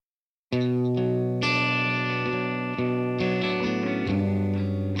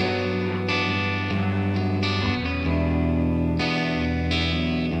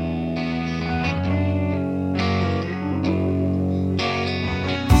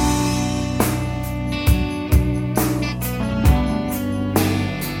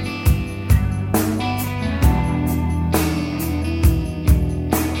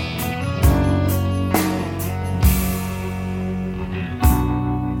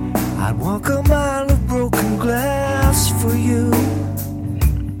I'd walk a mile of broken glass for you.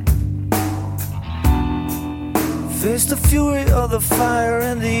 Face the fury of the fire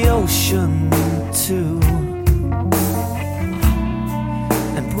and the ocean too,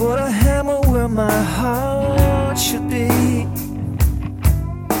 and put a hammer where my heart should be.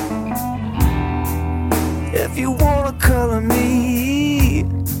 If you wanna color me,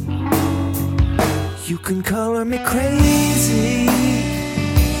 you can color me crazy.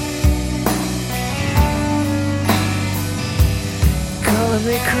 Color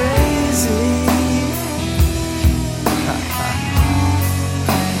me crazy.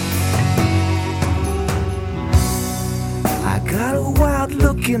 I got a wild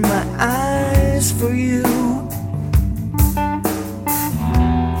look in my eyes for you.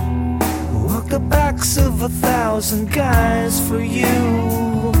 Walk the backs of 1,000 guys for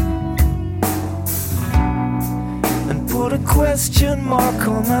you, and put a question mark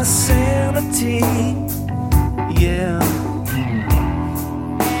on my sanity. Yeah.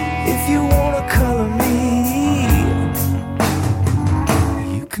 If you wanna color me,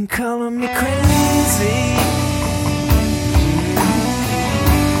 you can color me crazy.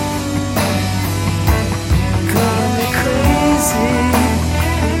 Color me crazy.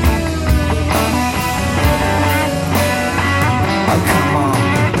 Oh, come on.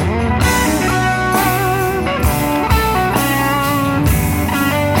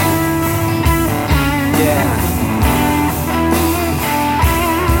 Yeah.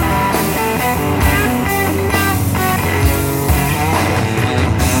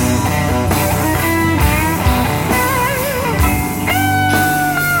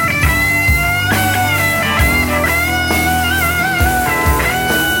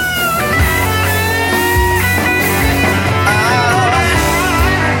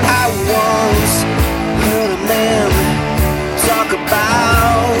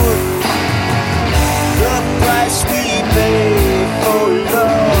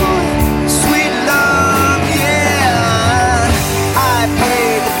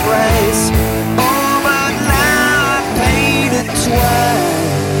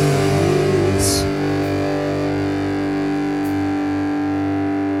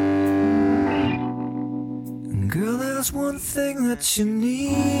 Girl, there's one thing that you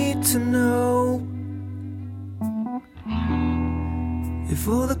need to know. If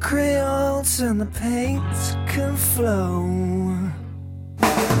all the crayons and the paint can flow,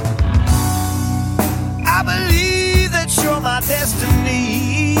 I believe that you're my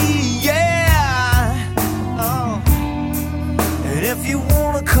destiny. Yeah. Oh. And if you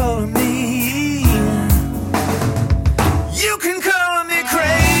wanna color me, you can